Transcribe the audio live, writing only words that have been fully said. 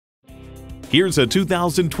Here's a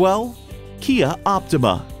 2012 Kia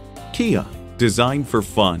Optima. Kia, designed for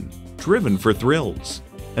fun, driven for thrills.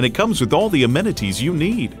 And it comes with all the amenities you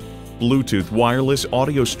need. Bluetooth wireless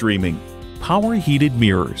audio streaming, power heated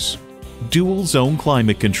mirrors, dual zone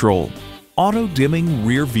climate control, auto dimming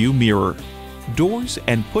rear view mirror, doors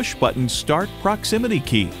and push button start proximity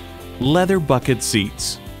key, leather bucket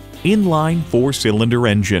seats, inline 4-cylinder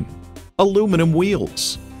engine, aluminum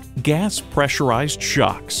wheels, gas pressurized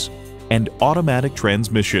shocks, and automatic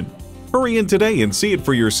transmission. Hurry in today and see it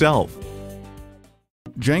for yourself.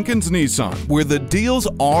 Jenkins Nissan, where the deals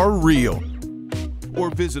are real. Or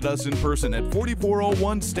visit us in person at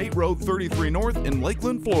 4401 State Road 33 North in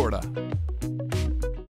Lakeland, Florida.